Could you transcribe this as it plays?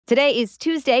Today is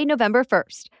Tuesday, November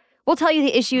 1st. We'll tell you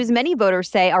the issues many voters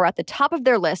say are at the top of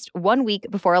their list 1 week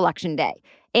before Election Day.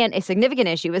 And a significant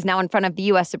issue is now in front of the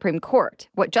U.S. Supreme Court,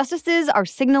 what justices are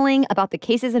signaling about the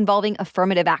cases involving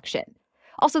affirmative action.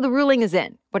 Also, the ruling is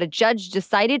in, what a judge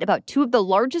decided about two of the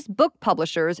largest book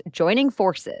publishers joining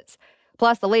forces.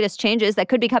 Plus, the latest changes that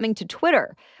could be coming to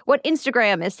Twitter, what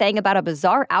Instagram is saying about a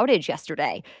bizarre outage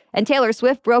yesterday, and Taylor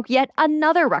Swift broke yet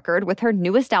another record with her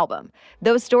newest album.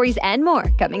 Those stories and more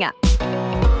coming up.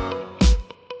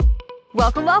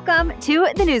 Welcome to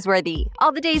The Newsworthy.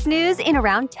 All the day's news in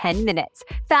around 10 minutes.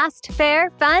 Fast, fair,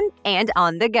 fun, and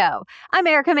on the go. I'm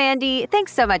Erica Mandy.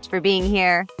 Thanks so much for being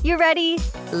here. You ready?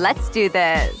 Let's do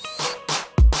this.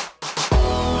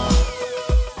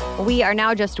 We are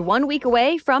now just 1 week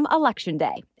away from Election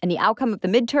Day, and the outcome of the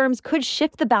midterms could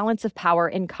shift the balance of power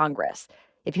in Congress.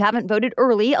 If you haven't voted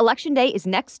early, Election Day is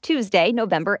next Tuesday,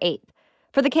 November 8th.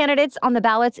 For the candidates on the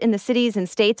ballots in the cities and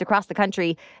states across the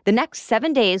country, the next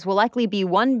 7 days will likely be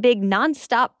one big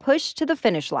nonstop push to the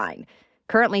finish line.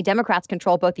 Currently, Democrats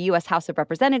control both the U.S. House of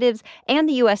Representatives and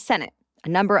the U.S. Senate. A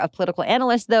number of political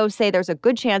analysts, though, say there's a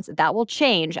good chance that will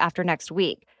change after next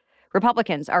week.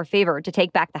 Republicans are favored to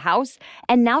take back the House,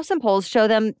 and now some polls show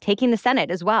them taking the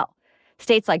Senate as well.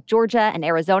 States like Georgia and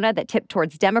Arizona that tipped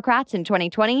towards Democrats in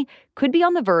 2020 could be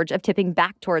on the verge of tipping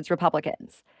back towards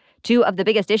Republicans. Two of the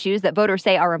biggest issues that voters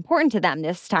say are important to them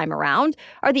this time around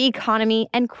are the economy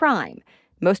and crime.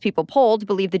 Most people polled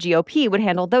believe the GOP would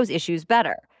handle those issues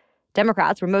better.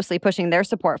 Democrats were mostly pushing their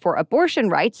support for abortion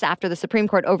rights after the Supreme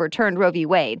Court overturned Roe v.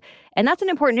 Wade, and that's an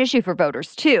important issue for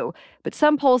voters, too. But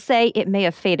some polls say it may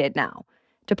have faded now.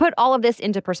 To put all of this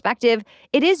into perspective,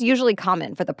 it is usually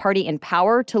common for the party in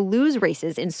power to lose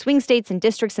races in swing states and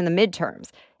districts in the midterms.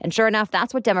 And sure enough,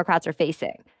 that's what Democrats are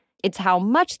facing. It's how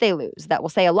much they lose that will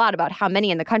say a lot about how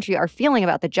many in the country are feeling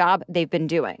about the job they've been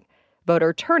doing.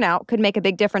 Voter turnout could make a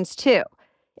big difference, too.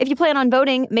 If you plan on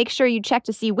voting, make sure you check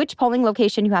to see which polling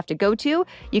location you have to go to.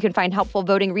 You can find helpful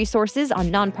voting resources on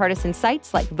nonpartisan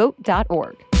sites like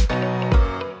vote.org.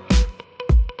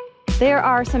 There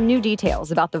are some new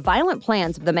details about the violent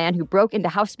plans of the man who broke into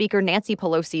House Speaker Nancy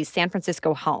Pelosi's San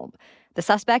Francisco home. The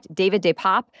suspect, David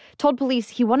DePape, told police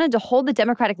he wanted to hold the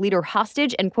Democratic leader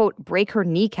hostage and, quote, break her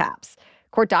kneecaps.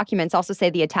 Court documents also say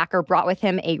the attacker brought with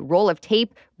him a roll of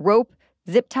tape, rope,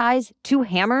 zip ties, 2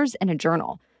 hammers, and a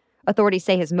journal. Authorities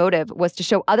say his motive was to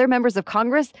show other members of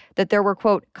Congress that there were,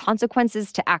 quote,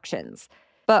 consequences to actions.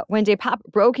 But when DePape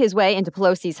broke his way into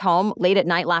Pelosi's home late at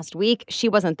night last week, she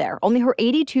wasn't there. Only her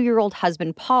 82-year-old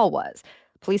husband, Paul, was.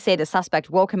 Police say the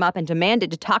suspect woke him up and demanded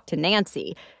to talk to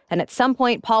Nancy. And at some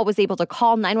point, Paul was able to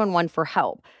call 911 for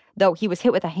help, though he was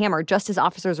hit with a hammer just as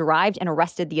officers arrived and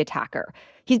arrested the attacker.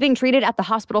 He's being treated at the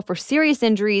hospital for serious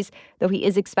injuries, though he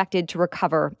is expected to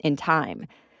recover in time.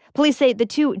 Police say the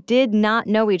two did not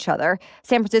know each other.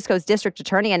 San Francisco's district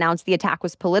attorney announced the attack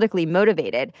was politically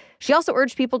motivated. She also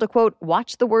urged people to, quote,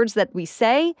 watch the words that we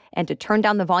say and to turn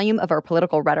down the volume of our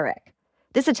political rhetoric.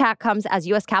 This attack comes as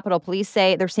U.S. Capitol Police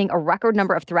say they're seeing a record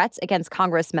number of threats against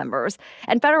Congress members.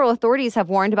 And federal authorities have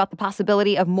warned about the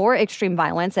possibility of more extreme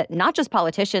violence at not just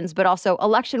politicians, but also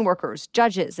election workers,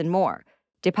 judges, and more.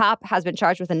 DePape has been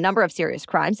charged with a number of serious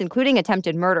crimes, including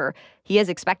attempted murder. He is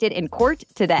expected in court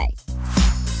today.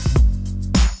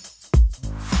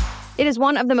 It is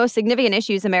one of the most significant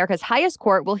issues America's highest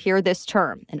court will hear this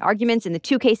term, and arguments in the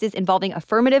 2 cases involving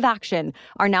affirmative action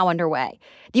are now underway.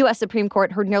 The U.S. Supreme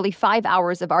Court heard nearly 5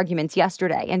 hours of arguments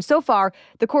yesterday, and so far,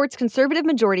 the court's conservative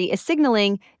majority is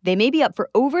signaling they may be up for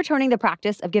overturning the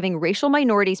practice of giving racial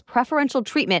minorities preferential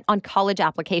treatment on college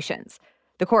applications.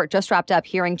 The court just wrapped up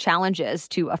hearing challenges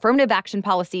to affirmative action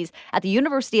policies at the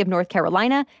University of North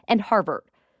Carolina and Harvard.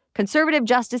 Conservative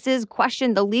justices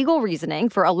questioned the legal reasoning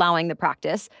for allowing the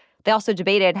practice. They also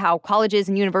debated how colleges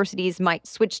and universities might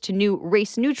switch to new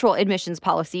race-neutral admissions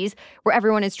policies where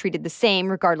everyone is treated the same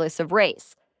regardless of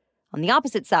race. On the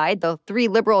opposite side, the 3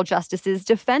 liberal justices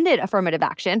defended affirmative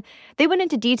action. They went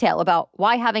into detail about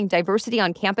why having diversity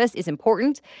on campus is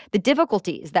important, the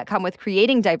difficulties that come with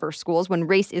creating diverse schools when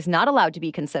race is not allowed to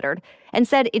be considered, and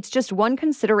said it's just one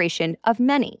consideration of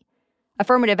many.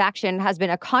 Affirmative action has been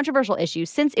a controversial issue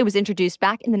since it was introduced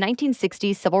back in the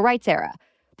 1960s civil rights era.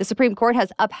 The Supreme Court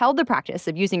has upheld the practice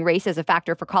of using race as a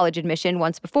factor for college admission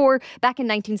once before, back in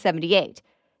 1978.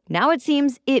 Now it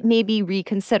seems it may be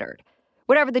reconsidered.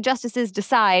 Whatever the justices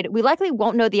decide, we likely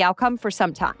won't know the outcome for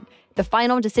some time. The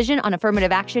final decision on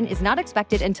affirmative action is not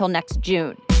expected until next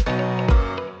June.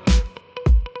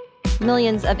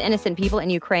 Millions of innocent people in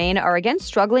Ukraine are again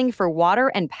struggling for water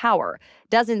and power.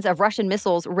 Dozens of Russian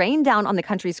missiles rained down on the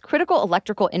country's critical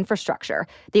electrical infrastructure.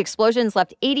 The explosions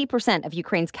left 80% of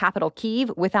Ukraine's capital,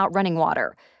 Kyiv, without running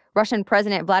water. Russian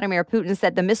President Vladimir Putin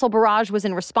said the missile barrage was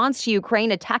in response to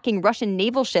Ukraine attacking Russian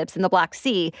naval ships in the Black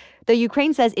Sea, though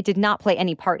Ukraine says it did not play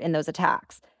any part in those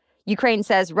attacks. Ukraine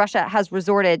says Russia has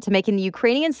resorted to making the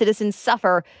Ukrainian citizens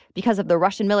suffer because of the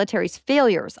Russian military's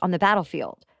failures on the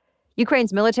battlefield.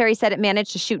 Ukraine's military said it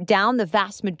managed to shoot down the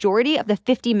vast majority of the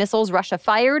 50 missiles Russia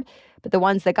fired, but the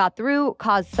ones that got through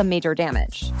caused some major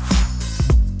damage.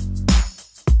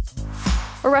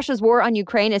 Russia's war on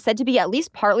Ukraine is said to be at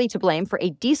least partly to blame for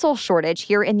a diesel shortage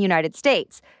here in the United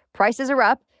States. Prices are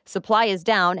up, supply is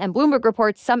down, and Bloomberg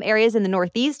reports some areas in the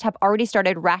Northeast have already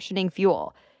started rationing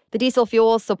fuel. The diesel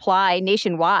fuel supply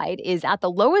nationwide is at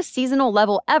the lowest seasonal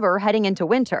level ever heading into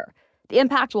winter. The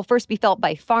impact will first be felt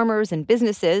by farmers and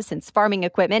businesses, since farming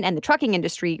equipment and the trucking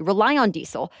industry rely on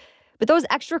diesel. But those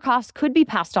extra costs could be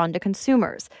passed on to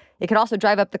consumers. It could also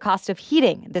drive up the cost of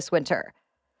heating this winter.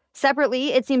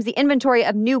 Separately, it seems the inventory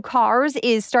of new cars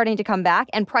is starting to come back,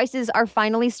 and prices are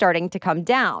finally starting to come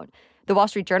down. The Wall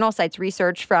Street Journal cites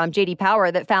research from J.D. Power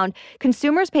that found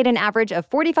consumers paid an average of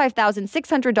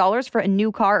 $45,600 for a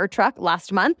new car or truck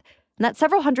last month, and that's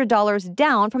several $100s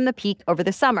down from the peak over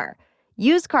the summer.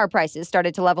 Used car prices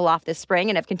started to level off this spring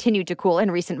and have continued to cool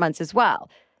in recent months as well.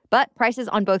 But prices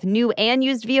on both new and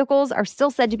used vehicles are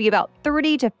still said to be about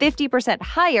 30 to 50%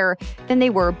 higher than they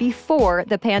were before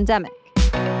the pandemic.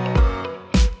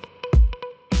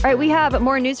 All right, we have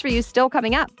more news for you still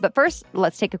coming up. But first,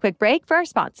 let's take a quick break for our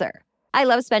sponsor. I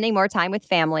love spending more time with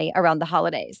family around the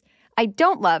holidays. I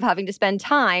don't love having to spend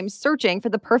time searching for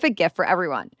the perfect gift for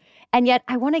everyone. And yet,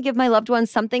 I want to give my loved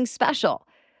ones something special.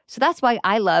 So that's why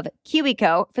I love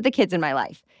KiwiCo for the kids in my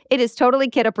life. It is totally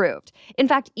kid approved. In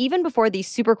fact, even before these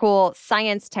super cool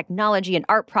science, technology, and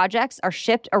art projects are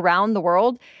shipped around the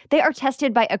world, they are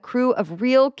tested by a crew of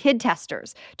real kid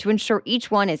testers to ensure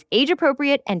each one is age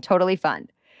appropriate and totally fun.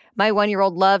 My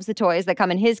 1-year-old loves the toys that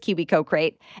come in his KiwiCo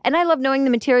crate, and I love knowing the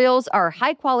materials are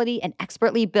high quality and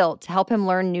expertly built to help him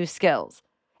learn new skills.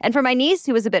 And for my niece,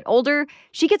 who is a bit older,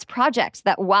 she gets projects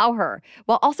that wow her,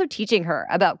 while also teaching her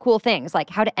about cool things like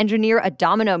how to engineer a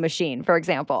domino machine, for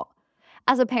example.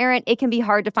 As a parent, it can be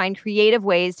hard to find creative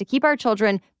ways to keep our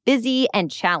children busy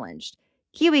and challenged.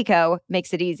 KiwiCo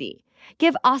makes it easy.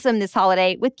 Give awesome this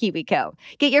holiday with KiwiCo.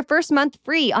 Get your first month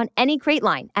free on any crate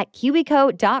line at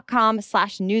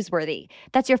kiwico.com/newsworthy.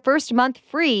 That's your first month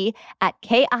free at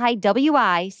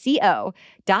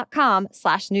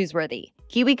kiwico.com/newsworthy.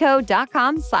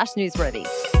 kiwico.com/newsworthy.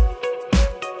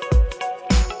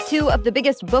 Two of the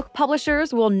biggest book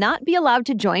publishers will not be allowed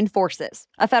to join forces.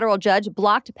 A federal judge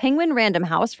blocked Penguin Random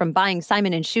House from buying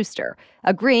Simon & Schuster,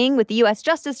 agreeing with the U.S.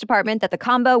 Justice Department that the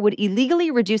combo would illegally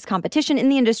reduce competition in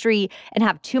the industry and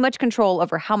have too much control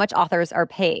over how much authors are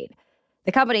paid.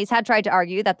 The companies had tried to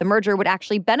argue that the merger would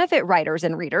actually benefit writers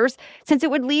and readers, since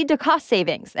it would lead to cost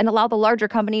savings and allow the larger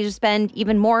company to spend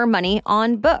even more money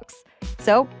on books.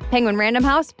 So, Penguin Random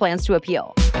House plans to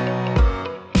appeal.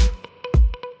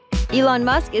 Elon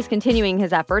Musk is continuing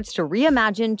his efforts to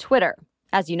reimagine Twitter.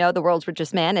 As you know, the world's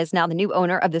richest man is now the new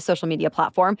owner of the social media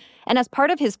platform. And as part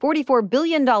of his $44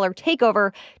 billion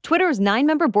takeover, Twitter's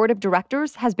 9-member board of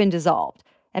directors has been dissolved.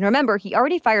 And remember, he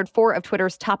already fired 4 of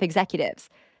Twitter's top executives.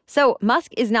 So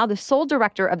Musk is now the sole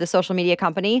director of the social media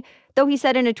company, though he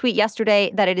said in a tweet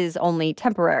yesterday that it is only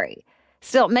temporary.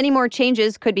 Still, many more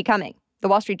changes could be coming. The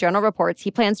Wall Street Journal reports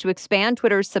he plans to expand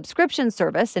Twitter's subscription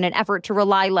service in an effort to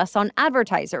rely less on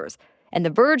advertisers. And The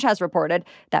Verge has reported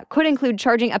that could include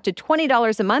charging up to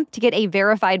 $20 a month to get a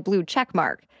verified blue check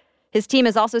mark. His team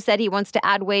has also said he wants to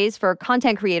add ways for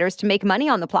content creators to make money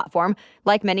on the platform,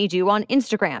 like many do on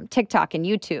Instagram, TikTok, and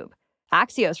YouTube.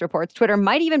 Axios reports Twitter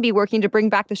might even be working to bring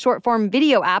back the short-form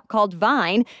video app called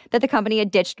Vine that the company had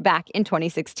ditched back in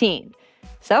 2016.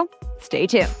 So, stay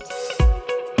tuned.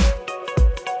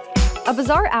 A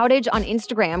bizarre outage on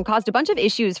Instagram caused a bunch of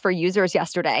issues for users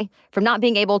yesterday, from not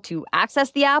being able to access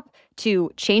the app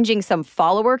to changing some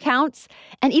follower counts,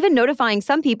 and even notifying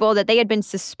some people that they had been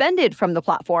suspended from the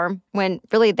platform when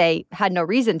really they had no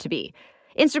reason to be.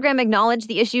 Instagram acknowledged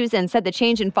the issues and said the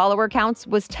change in follower counts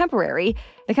was temporary.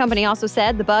 The company also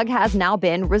said the bug has now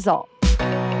been resolved.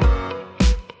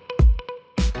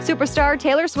 Superstar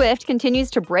Taylor Swift continues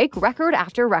to break record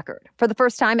after record. For the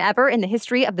first time ever in the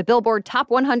history of the Billboard Top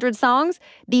 100 songs,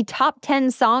 the top 10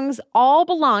 songs all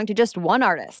belong to just one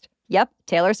artist. Yep,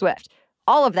 Taylor Swift.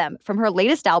 All of them from her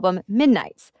latest album,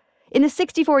 Midnights. In the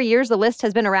 64 years the list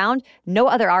has been around, no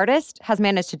other artist has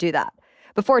managed to do that.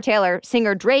 Before Taylor,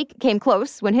 singer Drake came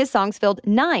close when his songs filled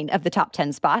 9 of the top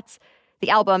 10 spots. The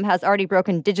album has already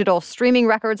broken digital streaming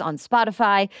records on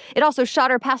Spotify. It also shot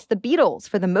her past the Beatles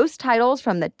for the most titles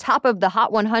from the top of the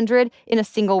Hot 100 in a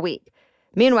single week.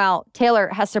 Meanwhile, Taylor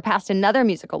has surpassed another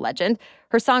musical legend.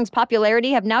 Her songs'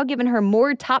 popularity have now given her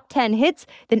more top 10 hits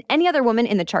than any other woman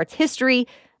in the chart's history.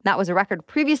 That was a record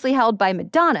previously held by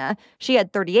Madonna. She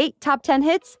had 38 top 10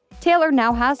 hits. Taylor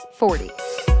now has 40.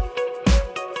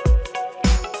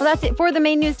 Well, that's it for the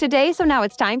main news today, so now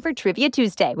it's time for Trivia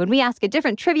Tuesday, when we ask a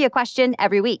different trivia question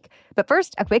every week. But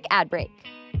first, a quick ad break.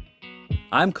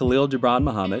 I'm Khalil Gibran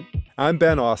Muhammad. I'm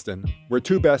Ben Austin. We're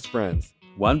two best friends.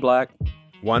 One black.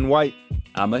 One white.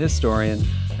 I'm a historian.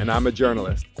 And I'm a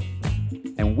journalist.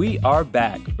 And we are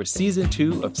back for Season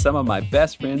 2 of Some of My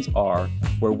Best Friends Are,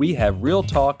 where we have real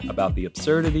talk about the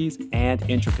absurdities and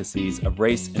intricacies of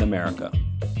race in America.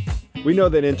 We know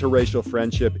that interracial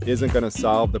friendship isn't going to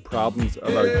solve the problems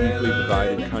of our deeply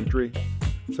divided country.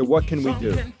 So what can we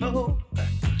do?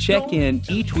 Check in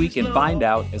each week and find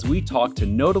out as we talk to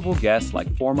notable guests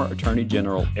like former Attorney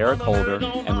General Eric Holder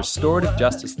and restorative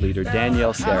justice leader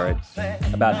Danielle Sarrett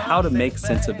about how to make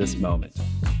sense of this moment.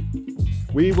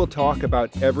 We will talk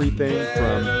about everything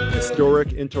from historic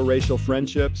interracial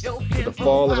friendships to the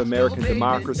fall of American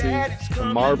democracy, to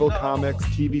Marvel comics,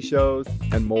 TV shows,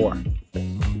 and more.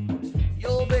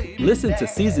 Listen to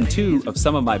Season 2 of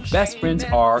Some of My Best Friends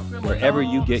Are wherever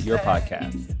you get your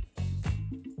podcasts.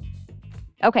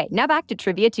 Okay, now back to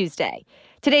Trivia Tuesday.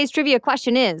 Today's trivia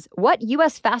question is, what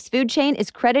U.S. fast food chain is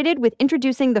credited with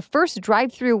introducing the first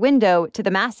drive-through window to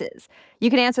the masses? You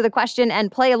can answer the question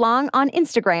and play along on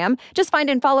Instagram. Just find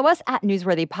and follow us at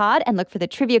NewsworthyPod and look for the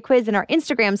trivia quiz in our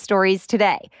Instagram stories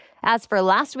today. As for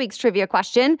last week's trivia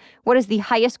question, what is the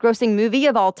highest-grossing movie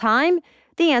of all time?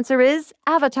 The answer is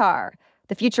Avatar.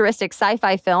 The futuristic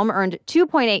sci-fi film earned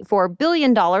 $2.84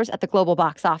 billion at the global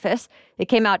box office. It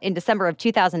came out in December of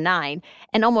 2009.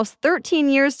 And almost 13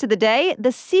 years to the day,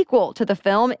 the sequel to the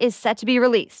film is set to be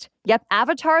released. Yep,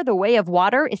 Avatar: The Way of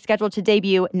Water is scheduled to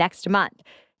debut next month.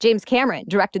 James Cameron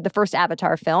directed the first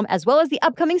Avatar film, as well as the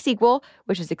upcoming sequel,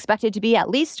 which is expected to be at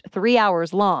least 3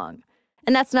 hours long.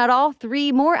 And that's not all.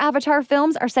 3 more Avatar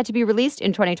films are set to be released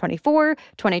in 2024,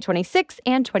 2026,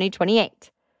 and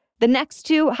 2028. The next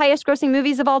 2 highest-grossing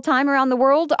movies of all time around the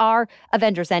world are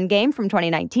Avengers: Endgame from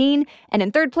 2019, and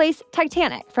in third place,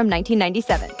 Titanic from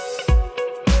 1997.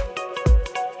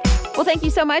 Well, thank you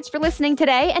so much for listening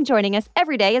today and joining us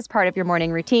every day as part of your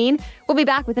morning routine. We'll be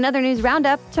back with another news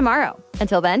roundup tomorrow.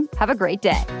 Until then, have a great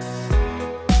day.